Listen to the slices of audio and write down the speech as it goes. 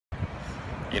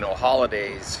You know,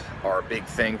 holidays are a big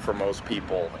thing for most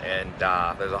people, and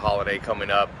there's a holiday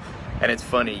coming up. And it's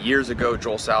funny, years ago,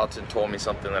 Joel Salatin told me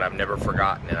something that I've never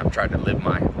forgotten, and I've tried to live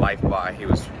my life by. He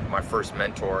was my first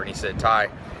mentor, and he said, Ty,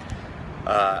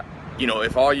 you know,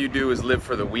 if all you do is live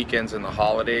for the weekends and the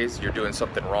holidays, you're doing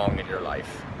something wrong in your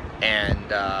life. And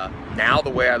now the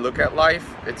way I look at life,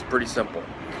 it's pretty simple.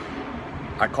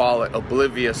 I call it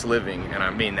oblivious living, and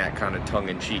I mean that kind of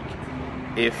tongue-in-cheek.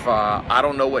 If I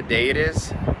don't know what day it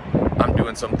is, I'm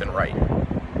doing something right.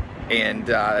 And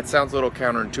that sounds a little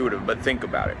counterintuitive, but think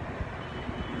about it.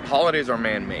 Holidays are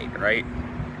man-made, right?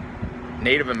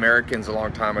 Native Americans a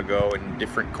long time ago in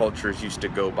different cultures used to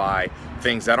go by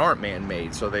things that aren't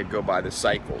man-made, so they'd go by the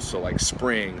cycles, so like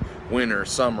spring, winter,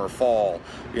 summer, fall,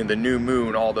 in the new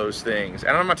moon, all those things.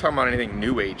 And I'm not talking about anything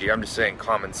new agey, I'm just saying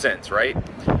common sense, right?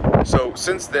 So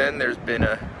since then there's been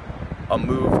a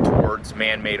move towards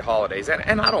man-made holidays,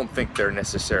 and I don't think they're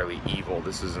necessarily evil.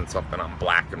 This isn't something I'm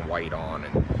black and white on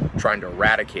and trying to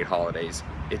eradicate holidays.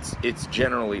 It's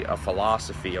generally a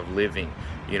philosophy of living.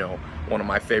 You know, one of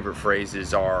my favorite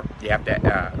phrases are, you have to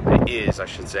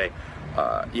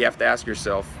ask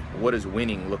yourself, what does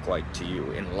winning look like to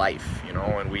you in life? You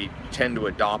know, and we tend to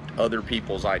adopt other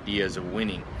people's ideas of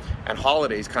winning, and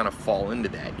holidays kind of fall into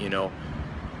that. You know,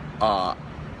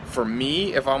 for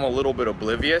me, if I'm a little bit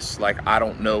oblivious, like I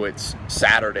don't know it's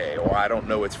Saturday, or I don't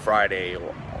know it's Friday,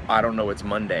 or I don't know it's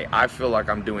Monday, I feel like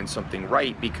I'm doing something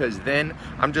right, because then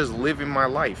I'm just living my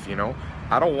life, you know?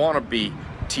 I don't want to be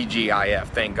TGIF,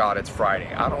 thank God it's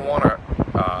Friday. I don't want to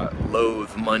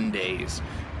loathe Mondays,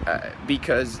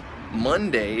 because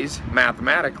Mondays,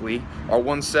 mathematically, are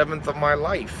 1/7 of my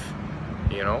life,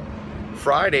 you know?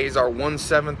 Fridays are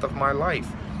 1/7 of my life.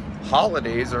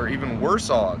 Holidays are even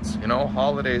worse odds, you know.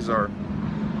 Holidays are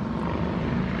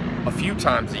a few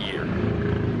times a year,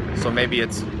 so maybe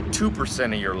it's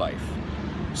 2% of your life.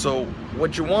 So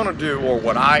what you want to do, or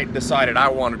what I decided I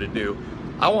wanted to do,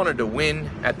 I wanted to win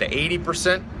at the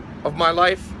 80% of my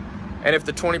life, and if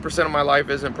the 20% of my life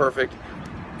isn't perfect,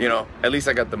 you know, at least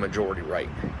I got the majority right.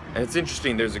 And it's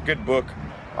interesting, there's a good book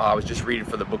I was just reading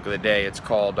for the book of the day. It's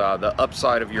called The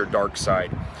Upside of Your Dark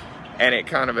Side. And it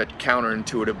kind of a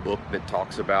counterintuitive book that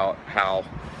talks about how,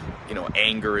 you know,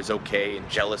 anger is okay, and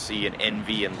jealousy and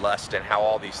envy and lust, and how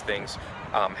all these things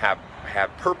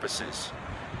have purposes,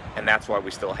 and that's why we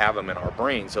still have them in our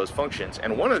brains, those functions.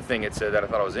 And one of the things it said that I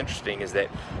thought was interesting is that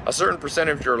a certain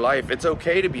percentage of your life, it's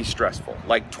okay to be stressful.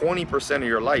 Like 20% of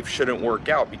your life shouldn't work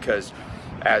out, because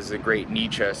as the great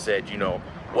Nietzsche said, you know,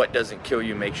 what doesn't kill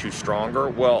you makes you stronger.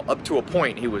 Well, up to a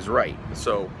point he was right.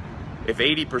 So if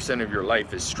 80% of your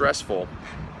life is stressful,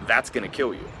 that's going to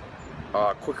kill you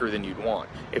quicker than you'd want.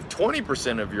 If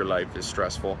 20% of your life is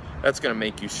stressful, that's going to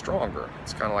make you stronger.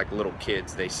 It's kind of like little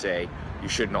kids. They say you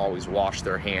shouldn't always wash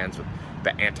their hands with the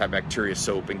antibacterial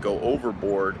soap and go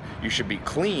overboard. You should be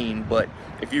clean, but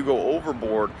if you go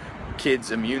overboard,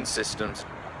 kids' immune systems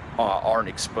aren't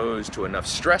exposed to enough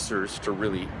stressors to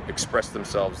really express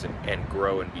themselves and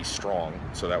grow and be strong,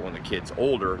 so that when the kid's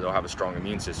older, they'll have a strong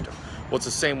immune system. Well, it's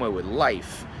the same way with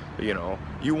life. You know,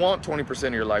 you want 20%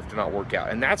 of your life to not work out,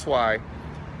 and that's why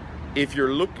if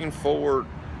you're looking forward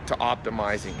to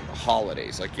optimizing the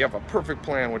holidays, like you have a perfect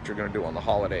plan what you're going to do on the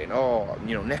holiday, and oh,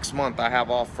 you know, next month I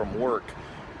have off from work.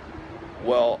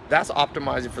 Well, that's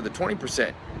optimizing for the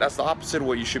 20%. That's the opposite of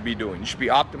what you should be doing. You should be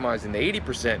optimizing the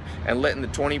 80% and letting the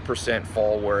 20%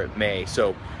 fall where it may.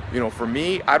 So, you know, for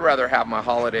me, I'd rather have my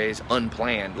holidays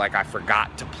unplanned, like I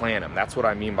forgot to plan them. That's what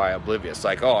I mean by oblivious.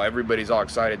 Like, oh, everybody's all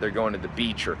excited, they're going to the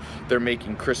beach, or they're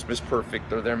making Christmas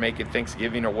perfect, or they're making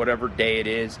Thanksgiving, or whatever day it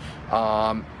is.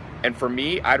 And for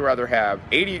me, I'd rather have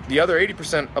the other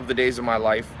 80% of the days of my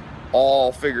life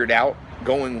all figured out,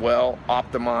 going well,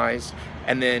 optimized,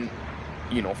 and then,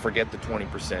 you know, forget the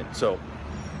 20%. So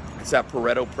it's that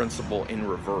Pareto principle in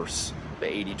reverse, the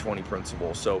 80-20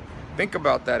 principle. So think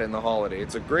about that in the holiday.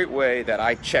 It's a great way that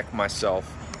I check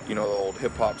myself. You know, the old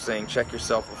hip-hop saying, check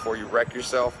yourself before you wreck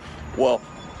yourself. Well,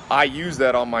 I use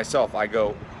that on myself. I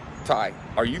go, Ty,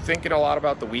 are you thinking a lot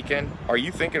about the weekend? Are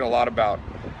you thinking a lot about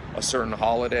a certain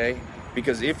holiday?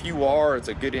 Because if you are, it's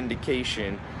a good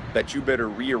indication that you better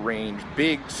rearrange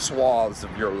big swaths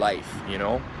of your life, you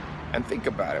know? And think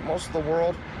about it. Most of the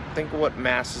world, think of what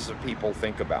masses of people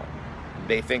think about.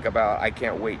 They think about, I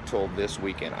can't wait till this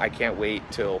weekend. I can't wait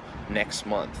till next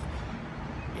month.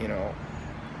 You know,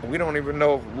 we don't even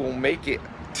know if we'll make it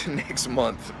to next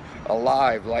month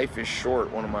alive. Life is short.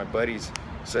 One of my buddies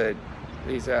said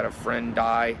he's had a friend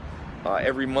die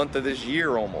every month of this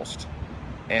year almost.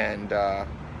 And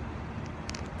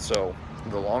so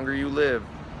the longer you live,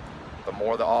 the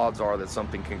more the odds are that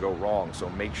something can go wrong. So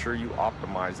make sure you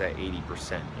optimize that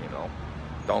 80%, you know.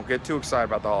 Don't get too excited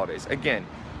about the holidays. Again,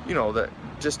 you know,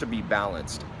 just to be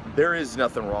balanced, there is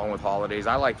nothing wrong with holidays.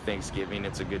 I like Thanksgiving.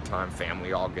 It's a good time.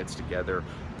 Family all gets together.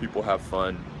 People have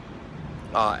fun.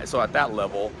 So at that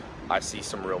level, I see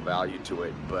some real value to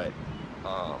it. But,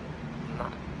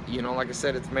 you know, like I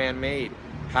said, it's man-made.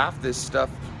 Half this stuff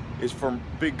is from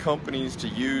big companies to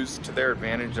use to their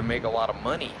advantage to make a lot of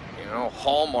money. You know,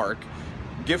 Hallmark,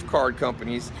 gift card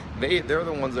companies, they're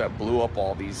the ones that blew up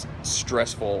all these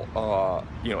stressful,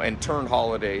 you know, and turned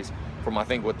holidays from, I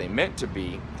think, what they meant to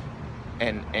be.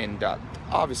 And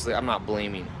obviously, I'm not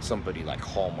blaming somebody like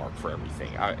Hallmark for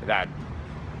everything.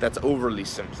 That's overly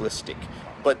simplistic.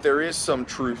 But there is some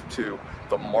truth to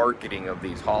the marketing of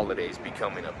these holidays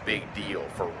becoming a big deal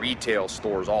for retail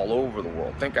stores all over the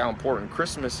world. Think how important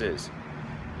Christmas is.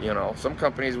 You know, some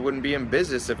companies wouldn't be in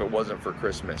business if it wasn't for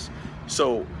Christmas.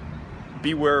 So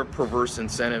beware of perverse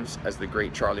incentives, as the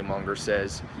great Charlie Munger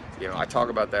says. You know, I talk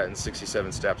about that in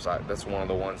 67 Steps. That's one of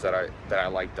the ones that I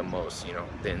like the most. You know,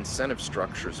 the incentive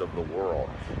structures of the world.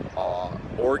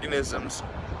 Organisms,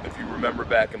 if you remember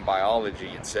back in biology,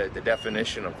 it said the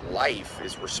definition of life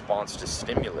is response to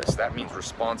stimulus. That means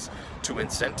response to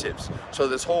incentives. So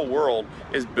this whole world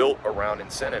is built around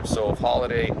incentives. So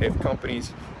if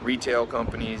companies, retail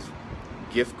companies,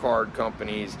 gift card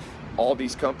companies, all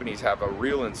these companies have a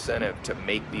real incentive to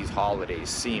make these holidays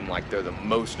seem like they're the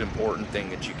most important thing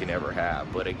that you can ever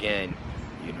have. But again,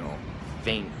 you know,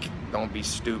 think, don't be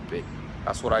stupid.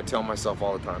 That's what I tell myself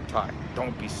all the time. Ty,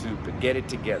 don't be stupid. Get it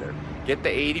together. Get the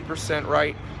 80%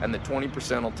 right, and the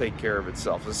 20% will take care of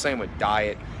itself. It's the same with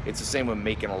diet. It's the same with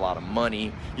making a lot of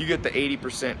money. You get the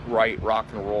 80% right, rock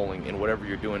and rolling in whatever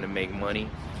you're doing to make money,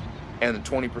 and the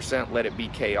 20% let it be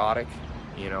chaotic.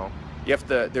 You know, you have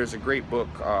to. There's a great book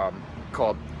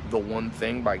called The One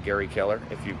Thing by Gary Keller.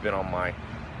 If you've been on my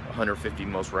 150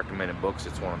 most recommended books,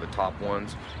 it's one of the top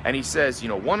ones. And he says, you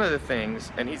know, one of the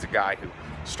things, and he's a guy who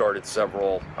started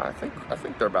several, I think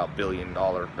they're about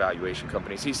billion-dollar valuation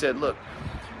companies. He said, look,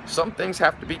 some things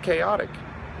have to be chaotic,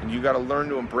 and you got to learn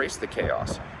to embrace the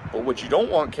chaos. But what you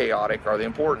don't want chaotic are the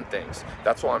important things.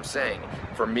 That's why I'm saying,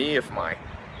 for me, if my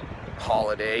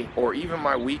holiday or even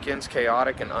my weekend's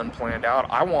chaotic and unplanned out,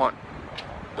 I want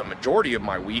the majority of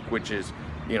my week, which is,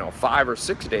 you know, 5 or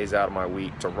 6 days out of my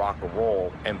week, to rock and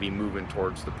roll and be moving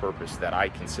towards the purpose that I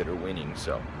consider winning.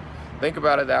 So think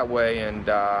about it that way, and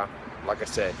like I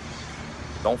said,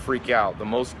 don't freak out. The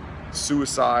most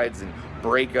suicides and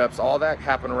breakups, all that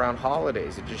happen around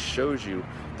holidays. It just shows you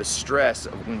the stress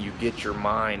of when you get your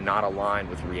mind not aligned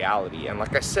with reality. And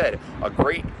like I said, a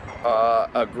great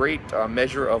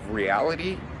measure of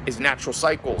reality is natural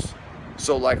cycles.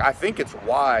 So like, I think it's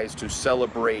wise to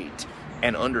celebrate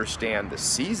and understand the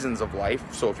seasons of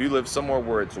life. So if you live somewhere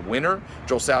where it's winter,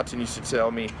 Joel Salatin used to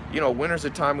tell me, you know, winter's a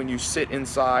time when you sit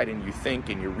inside and you think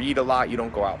and you read a lot. You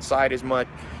don't go outside as much.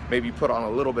 Maybe you put on a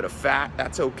little bit of fat.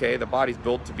 That's okay. The body's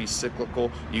built to be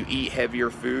cyclical. You eat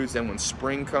heavier foods. Then when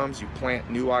spring comes, you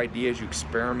plant new ideas. You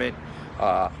experiment.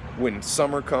 When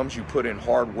summer comes, you put in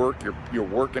hard work. You're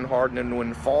working hard. And then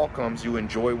when fall comes, you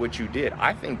enjoy what you did.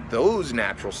 I think those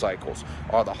natural cycles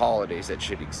are the holidays that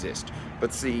should exist.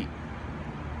 But see,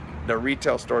 the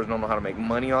retail stores don't know how to make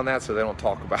money on that, so they don't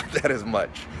talk about that as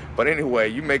much. But anyway,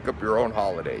 you make up your own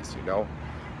holidays, you know?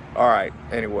 All right,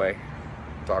 anyway,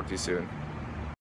 talk to you soon.